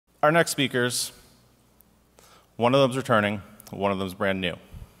Our next speakers, one of them's returning, one of them's brand new.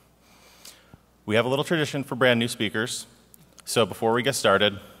 We have a little tradition for brand new speakers, so before we get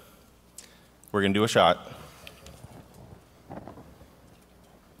started, we're going to do a shot.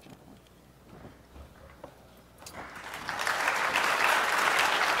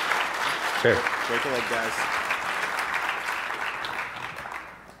 Sure. Break a leg, guys.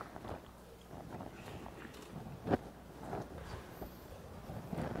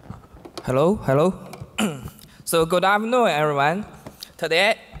 Hello. So good afternoon, everyone.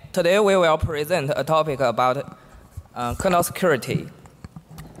 Today we will present a topic about kernel security.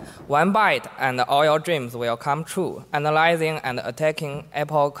 One byte and all your dreams will come true, analyzing and attacking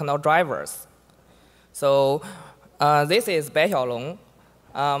Apple kernel drivers. So this is Bai Xiaolong.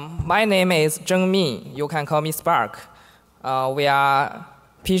 My name is Zheng. You can call me Spark. We are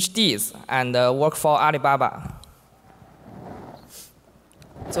PhDs and work for Alibaba.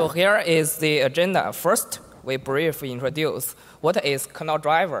 So here is the agenda. First, we briefly introduce what is kernel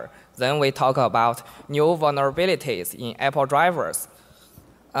driver. Then we talk about new vulnerabilities in Apple drivers.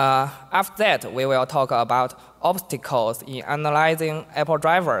 After that, we will talk about obstacles in analyzing Apple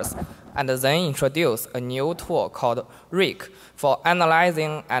drivers, and then introduce a new tool called Ryuk for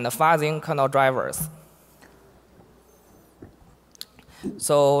analyzing and fuzzing kernel drivers.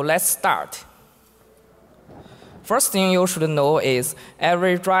 So let's start. First thing you should know is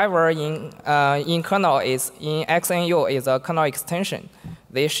every driver in kernel in XNU is a kernel extension.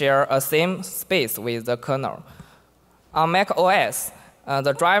 They share a same space with the kernel. On macOS,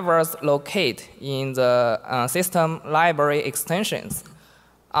 the drivers locate in the system library extensions.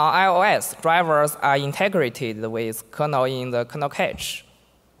 On iOS, drivers are integrated with kernel in the kernel cache.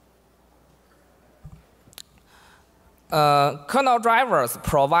 Kernel drivers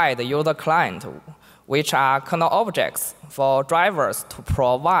provide user client, which are kernel objects for drivers to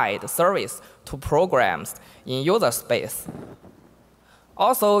provide service to programs in user space.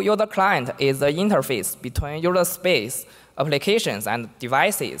 Also, user client is the interface between user space, applications, and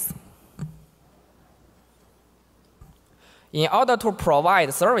devices. In order to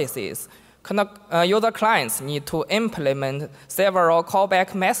provide services, user clients need to implement several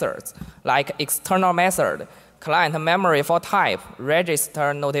callback methods, like external method, client memory for type,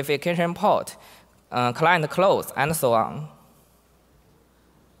 register notification port, client close, and so on.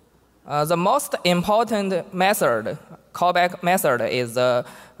 The most important method, callback method, is the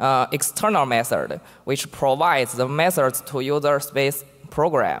external method, which provides the methods to user space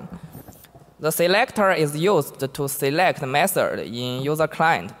program. The selector is used to select method in user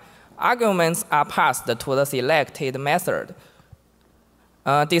client. Arguments are passed to the selected method.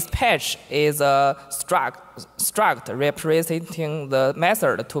 Dispatch is a struct representing the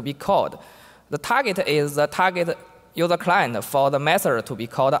method to be called. The target is the target user client for the method to be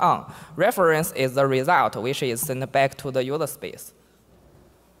called on. Reference is the result, which is sent back to the user space.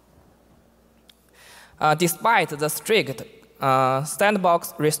 Despite the strict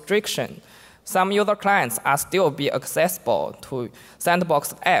sandbox restriction, some user clients are still be accessible to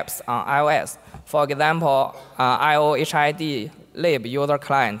sandbox apps on iOS. For example, IO_HID lib user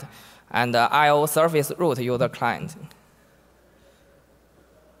client and IO service root user client.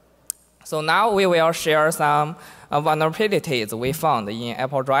 So now we will share some vulnerabilities we found in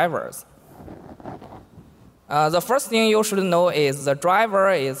Apple drivers. The first thing you should know is the driver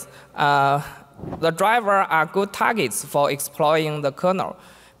are good targets for exploiting the kernel,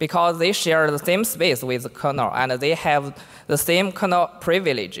 because they share the same space with the kernel and they have the same kernel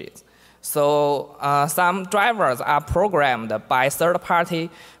privileges. So some drivers are programmed by third-party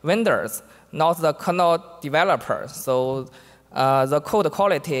vendors, not the kernel developers. So the code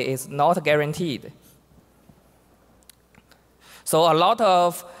quality is not guaranteed. So a lot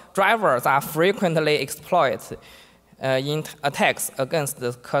of drivers are frequently exploited in attacks against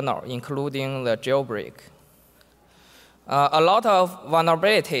the kernel, including the jailbreak. A lot of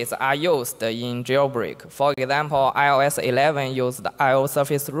vulnerabilities are used in jailbreak. For example, iOS 11 used IO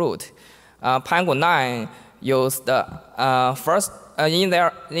service root. Pangu 9 used in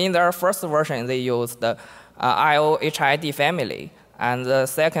their first version they used the IO_HID family, and the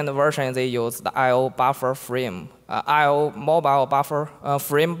second version they used the IO buffer frame, IO mobile buffer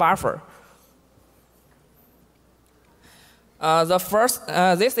frame buffer.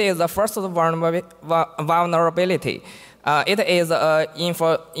 This is the first vulnerability. It is an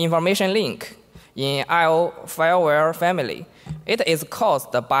information link in IO fireware family. It is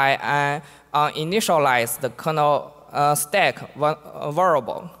caused by an uninitialized kernel stack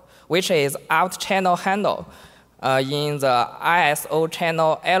variable, which is out channel handle in the ISO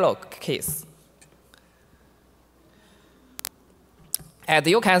channel alloc case. As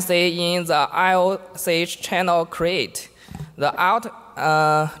you can see in the IOSH channel create, the out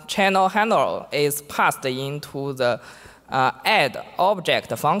channel handle is passed into the add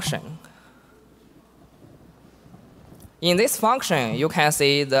object function. In this function, you can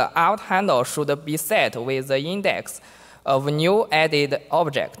see the out handle should be set with the index of new added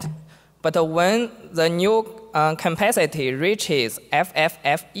object. But when the new capacity reaches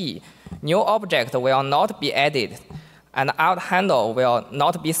FFFE, new object will not be added, and out handle will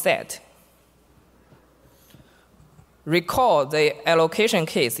not be set. Recall the allocation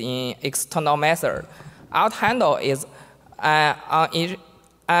case in external method. Out handle is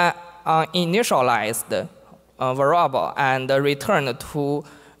initialized variable and returned to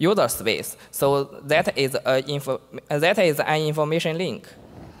user space. So that is an information link.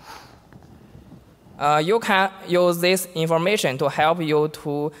 You can use this information to help you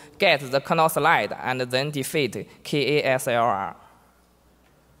to get the kernel slide and then defeat KASLR.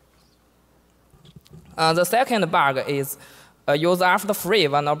 The second bug is a user after free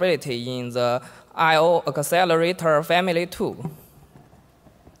vulnerability in the I/O accelerator family 2.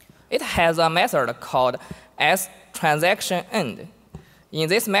 It has a method called sTransactionEnd. In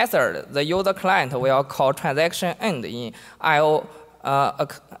this method, the user client will call transaction end in I/O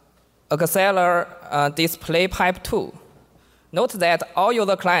accelerator display pipe 2. Note that all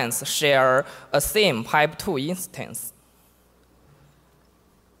user clients share a same pipe 2 instance.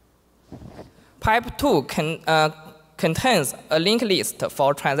 Pipe 2 contains a linked list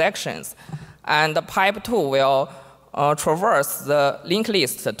for transactions, and pipe 2 will traverse the linked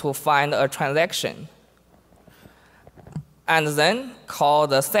list to find a transaction, and then call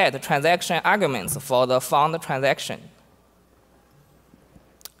the set transaction arguments for the found transaction.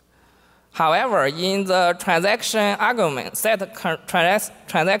 However, in the transaction argument,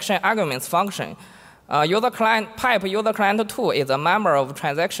 transaction arguments function, pipe user client 2 is a member of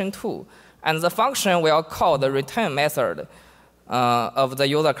transaction 2, and the function will call the return method of the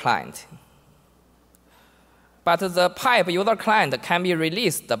user client. But the pipe user client can be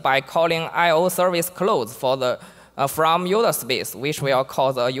released by calling I/O service close for the from user space, which will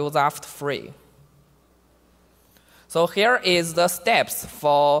call the user after free. So here is the steps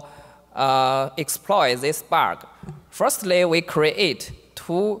for exploit this bug. Firstly, we create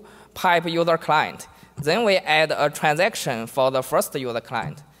 2 pipe user client. Then we add a transaction for the first user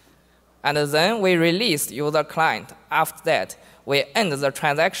client. And then we release user client. After that, we end the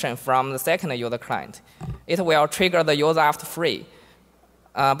transaction from the second user client. It will trigger the user after free.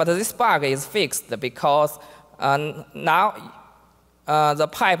 But this bug is fixed because now the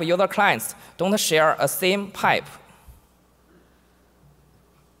pipe user clients don't share a same pipe.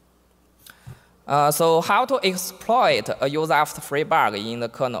 So how to exploit a user after free bug in the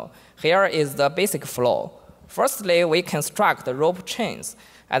kernel? Here is the basic flow. Firstly, we construct rope chains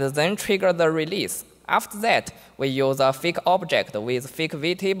and then trigger the release. After that, we use a fake object with fake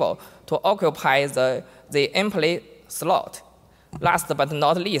vtable to occupy the empty slot. Last but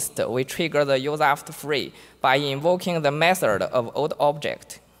not least, we trigger the user after free by invoking the method of old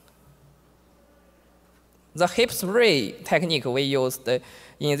object. The heap spray technique we used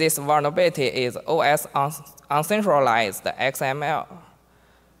in this vulnerability is OS uncentralized XML.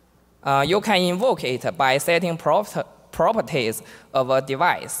 You can invoke it by setting properties of a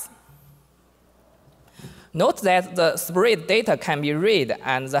device. Note that the sprayed data can be read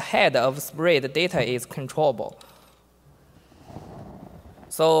and the head of sprayed data is controllable.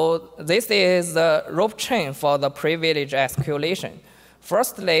 So this is the rope chain for the privilege escalation.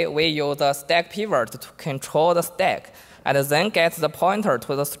 Firstly, we use a stack pivot to control the stack, and then get the pointer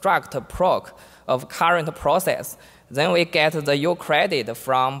to the struct proc of current process. Then we get the uCredit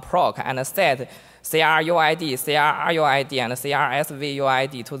from proc and set CRUID, CRRUID, and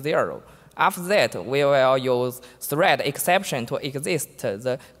CRSVUID to 0. After that, we will use thread exception to exit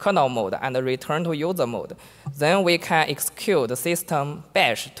the kernel mode and return to user mode. Then we can execute the system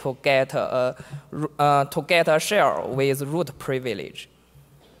bash to get a shell with root privilege.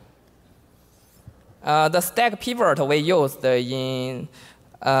 The stack pivot we used in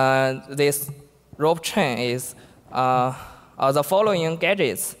this rope chain is the following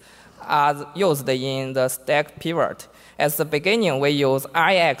gadgets are used in the stack pivot. At the beginning, we use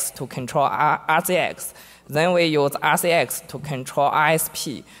REX to control RCX. Then we use RCX to control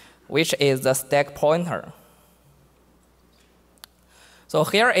ISP, which is the stack pointer. So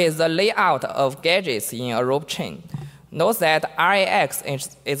here is the layout of gadgets in a rope chain. Note that REX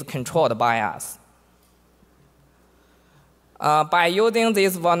is controlled by us. By using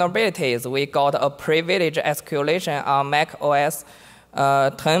these vulnerabilities, we got a privilege escalation on macOS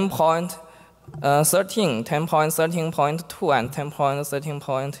 10.11 13, 10.13.2, and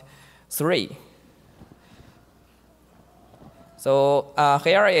 10.13.3. So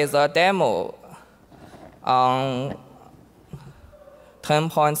here is a demo on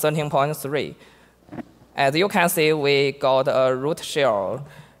 10.13.3. As you can see, we got a root shell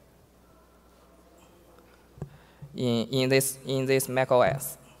in this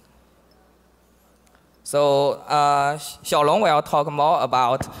macOS. So Xiaolong will talk more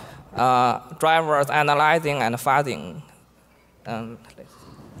about drivers analyzing and fuzzing.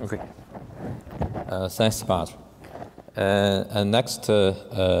 Okay. Thanks, Scott. And next,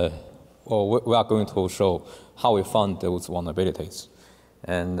 well, we are going to show how we found those vulnerabilities.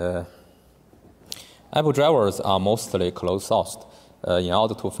 And Apple drivers are mostly closed-sourced. In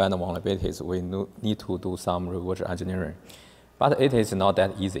order to find vulnerabilities, we need to do some reverse engineering. But it is not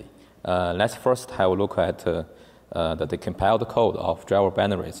that easy. Let's first have a look at the decompiled code of driver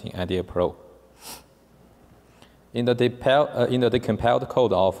binaries in IDEA Pro. In the decompiled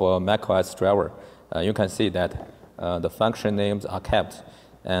code of macOS driver, you can see that the function names are kept,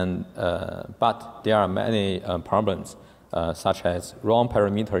 but there are many problems, such as wrong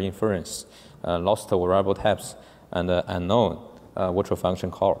parameter inference, lost variable types, and unknown virtual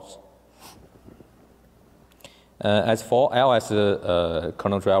function calls. As for iOS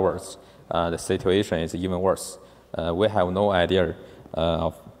kernel drivers, the situation is even worse. We have no idea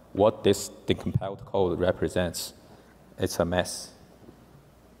of what this decompiled code represents. It's a mess.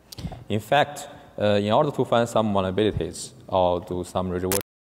 In fact, in order to find some vulnerabilities or do some resolution,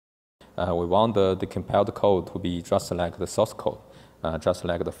 we want the decompiled code to be just like the source code, just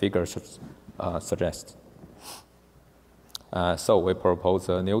like the figure suggests. So we propose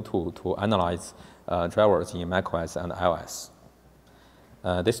a new tool to analyze drivers in macOS and iOS.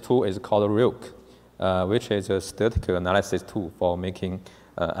 This tool is called Ryuk, which is a static analysis tool for making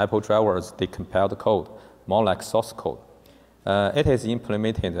Apple drivers decompiled code more like source code. It is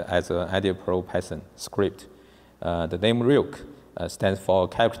implemented as an IDEA Pro Python script. The name Ryuk stands for a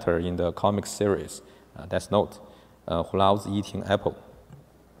character in the comic series, Death Note, who loves eating apple.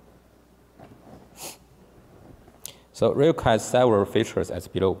 So Ryuk has several features as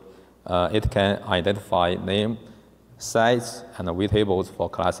below. It can identify name, size, and vtables for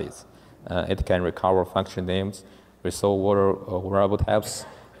classes. It can recover function names, resolve variable types,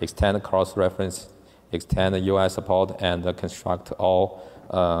 extend cross-reference, extend UI support, and construct all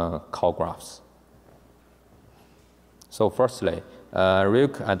call graphs. So firstly,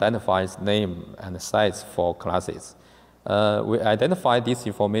 Ryuk identifies name and size for classes. We identify this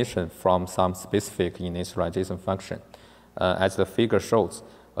information from some specific initialization function. As the figure shows,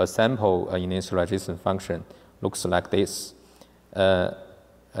 a sample initialization function looks like this.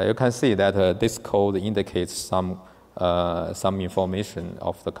 You can see that this code indicates some information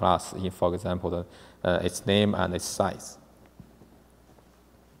of the class, for example, its name and its size.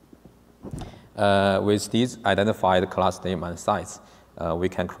 With these identified class name and size, we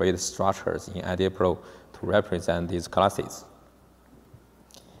can create structures in IDEA Pro to represent these classes.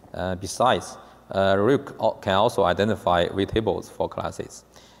 Besides, Ryuk can also identify vtables for classes.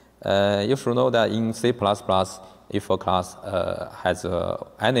 You should know that in C++, if a class has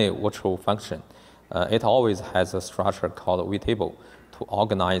any virtual function, it always has a structure called vtable to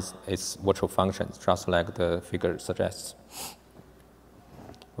organize its virtual functions, just like the figure suggests.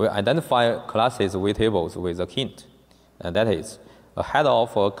 We identify classes vtables with a hint, and that is, ahead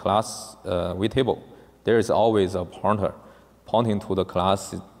of a class vtable, there is always a pointer pointing to the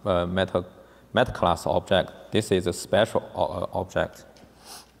class meta class object. This is a special object.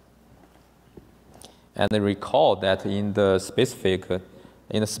 And recall that in the special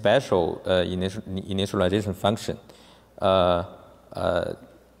initialization function,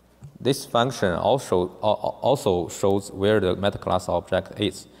 this function also shows where the meta class object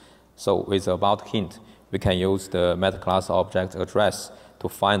is. So with about hint, we can use the meta class object address to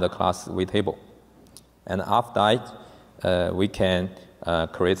find the class vtable. And after that, we can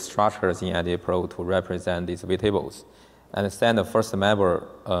create structures in IDEA Pro to represent these vtables, and send the first member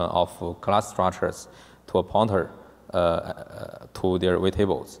of class structures to a pointer to their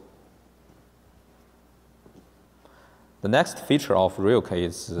vtables. The next feature of Ryuk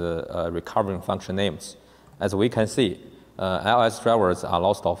is recovering function names. As we can see, iOS drivers are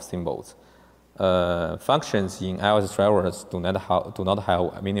lost of symbols. Functions in iOS drivers do not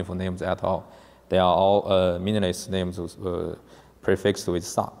have meaningful names at all. They are all meaningless names prefixed with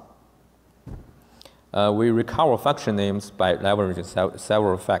sub. We recover function names by leveraging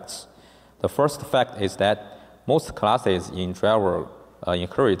several facts. The first fact is that most classes in driver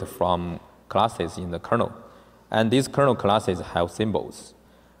inherit from classes in the kernel, and these kernel classes have symbols.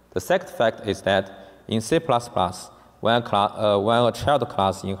 The second fact is that in C++, when a child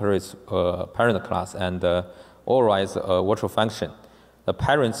class inherits a parent class and overrides a virtual function, the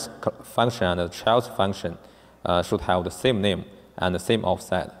parent's function and the child's function should have the same name and the same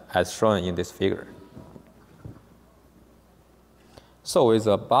offset as shown in this figure. So with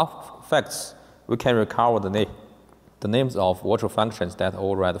the above facts, we can recover the names of virtual functions that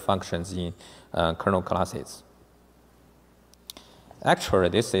override functions in kernel classes. Actually,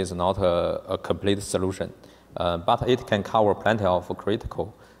 this is not a complete solution, but it can cover plenty of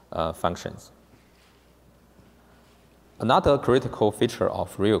critical functions. Another critical feature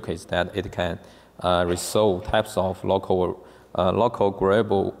of Ryuk is that it can resolve types of local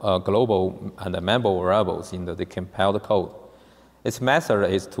global and member variables in the decompiled code. Its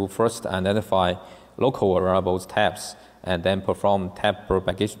method is to first identify local variables types and then perform type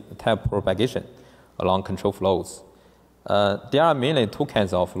propagation along control flows. There are mainly two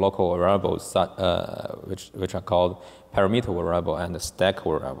kinds of local variables, which are called parameter variable and stack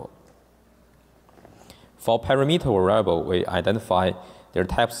variable. For parameter variable, we identify their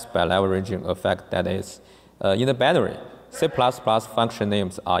types by leveraging a fact that is, in the binary, C++ function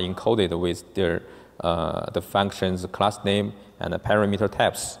names are encoded with the function's class name and the parameter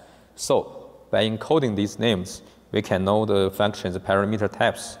types. So, by encoding these names, we can know the function's parameter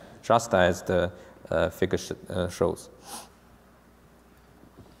types, just as the figure shows.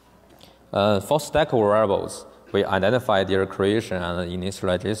 For stack variables, we identify their creation and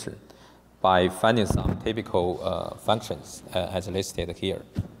initialization by finding some typical functions as listed here.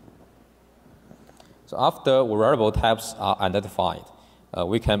 So after variable types are identified,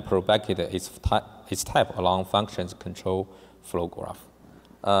 we can propagate its type along function's control flow graph.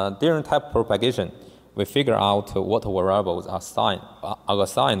 During type propagation, we figure out what variables are assigned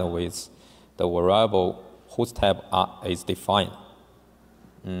with the variable whose type is defined.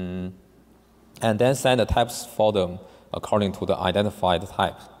 And then send the types for them according to the identified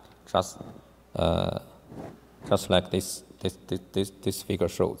type, just like this figure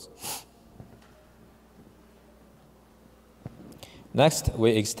shows. Next,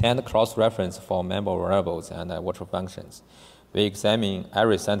 we extend cross-reference for member variables and virtual functions. We examine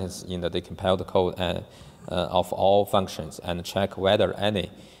every sentence in the decompiled code of all functions and check whether any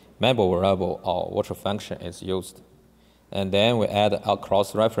member variable or virtual function is used. And then we add a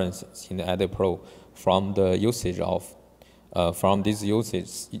cross-reference in the edit pro from the usage of from this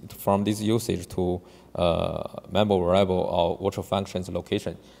usage to member variable or virtual functions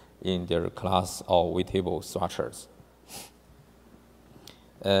location in their class or vtable structures.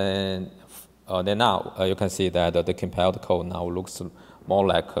 And then now you can see that the compiled code now looks more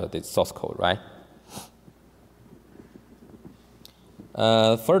like the source code, right?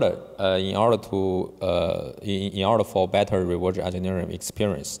 Further, in order for better reverse engineering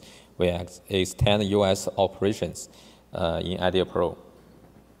experience, we extend US operations in IDEA Pro.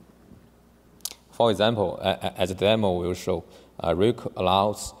 For example, as the demo will show, Ryuk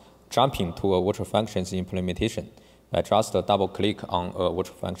allows jumping to a virtual functions implementation by just a double click on a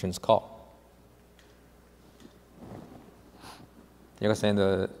virtual functions call.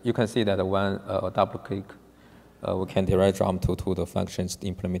 You can see that when a double click, we can directly jump to the functions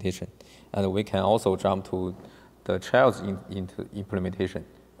implementation, and we can also jump to the child's into implementation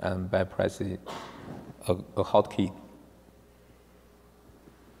and by pressing a hotkey.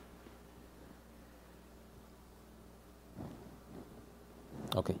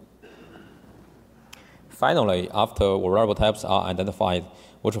 Okay. Finally, after variable types are identified,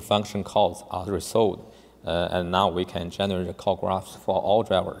 virtual function calls are resolved, and now we can generate call graphs for all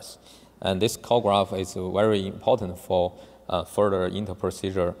drivers. And this call graph is very important for further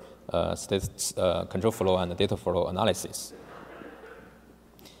inter-procedure control flow and data flow analysis.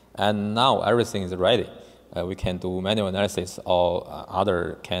 And now everything is ready. We can do manual analysis or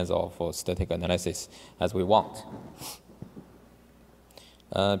other kinds of static analysis as we want.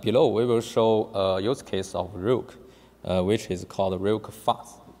 Below, we will show a use case of Ryuk, which is called Ryuk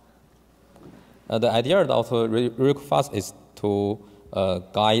fuzz. The idea of Ryuk fuzz is to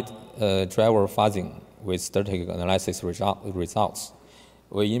guide driver fuzzing with static analysis results.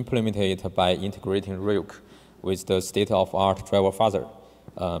 We implement it by integrating Ryuk with the state-of-art driver fuzzer,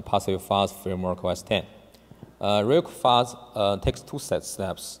 PassiveFuzzFrameworkOSX. Ryuk fuzz takes two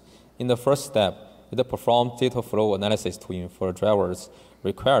steps. In the first step, it performs data flow analysis to infer drivers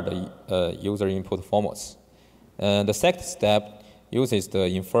required user input formats. And the second step uses the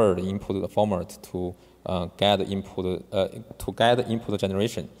inferred input format to get input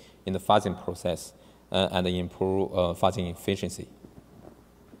generation in the fuzzing process and improve fuzzing efficiency.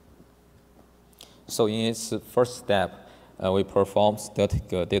 So in its first step, we perform static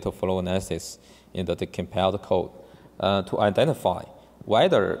data flow analysis in the decompiled code to identify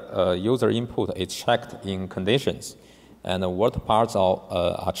whether user input is checked in conditions and what parts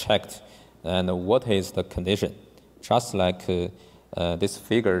are checked and what is the condition. Just like this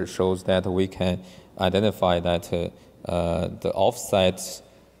figure shows that we can identify that the offset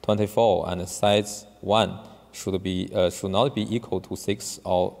 24 and size 1 should not be equal to 6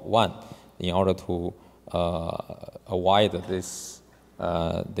 or 1 in order to avoid this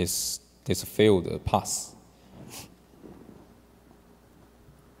failed pass.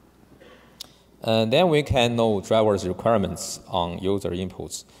 And then we can know drivers' requirements on user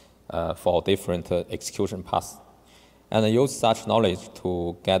inputs for different execution paths, and use such knowledge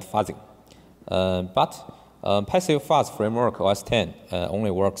to get fuzzing. But PassiveFuzzFrameworkOSX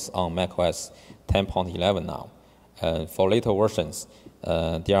only works on macOS 10.11 now. For later versions,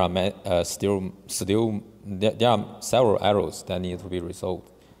 there are several errors that need to be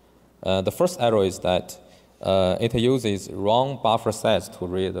resolved. The first error is that it uses wrong buffer size to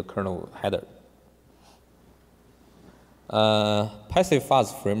read the kernel header.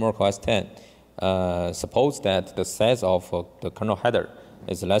 PassiveFuzzFrameworkOSX suppose that the size of the kernel header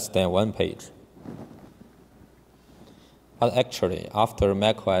is less than 1 page. But actually, after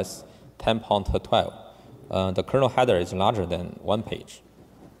macOS 10.12, the kernel header is larger than 1 page.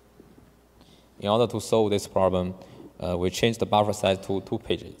 In order to solve this problem, we change the buffer size to 2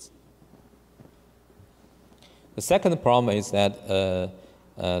 pages. The second problem is that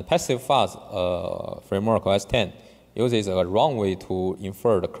PassiveFuzzFrameworkOSX uses a wrong way to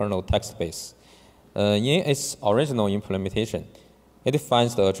infer the kernel text space. In its original implementation, it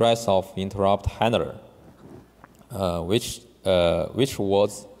defines the address of interrupt handler, which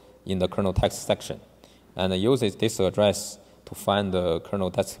was in the kernel text section, and uses this address to find the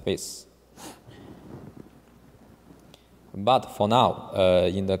kernel text space. But for now,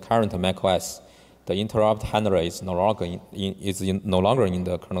 in the current macOS, the interrupt handler is no longer in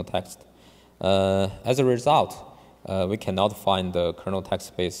the kernel text. As a result, we cannot find the kernel text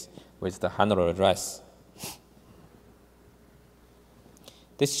space with the handler address.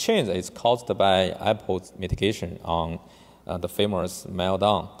 This change is caused by Apple's mitigation on the famous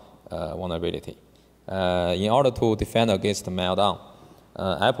meltdown vulnerability. In order to defend against meltdown,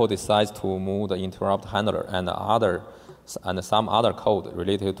 Apple decides to move the interrupt handler and some other code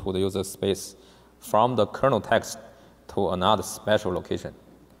related to the user space from the kernel text to another special location,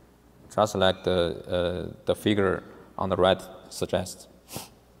 just like the figure on the right suggests.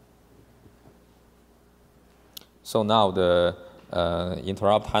 So now the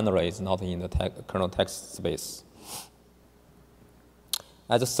interrupt handler is not in the kernel text space.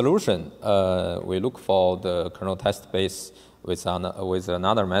 As a solution, we look for the kernel text space with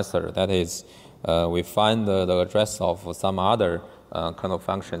another method. That is, we find the address of some other kernel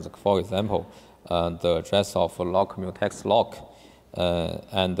functions. For example, the address of lock mutex lock,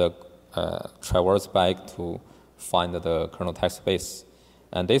 and traverse back to find the kernel text space.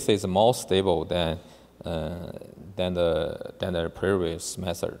 And this is more stable than the previous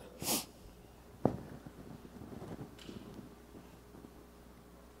method.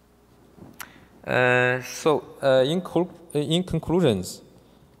 In conclusions,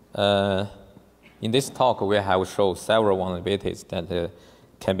 in this talk we have shown several vulnerabilities that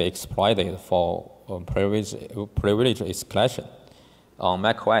can be exploited for privilege escalation on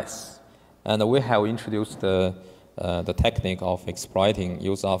macOS, and we have introduced the technique of exploiting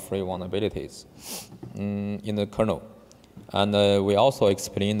user-free vulnerabilities in the kernel. And we also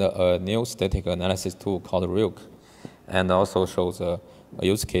explained a new static analysis tool called Ryuk, and also shows a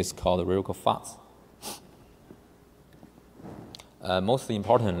use case called Ryuk fuzz. Most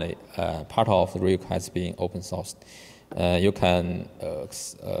importantly, part of Ryuk has been open sourced. You can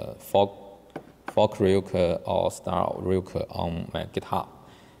fork Ryuk or start Ryuk on my GitHub.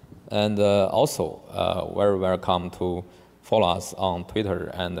 And also, very welcome to follow us on Twitter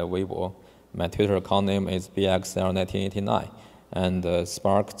and Weibo. My Twitter account name is bxl1989, and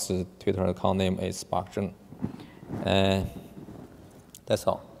Spark's Twitter account name is Zheng. That's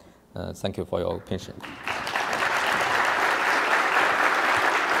all. Thank you for your attention.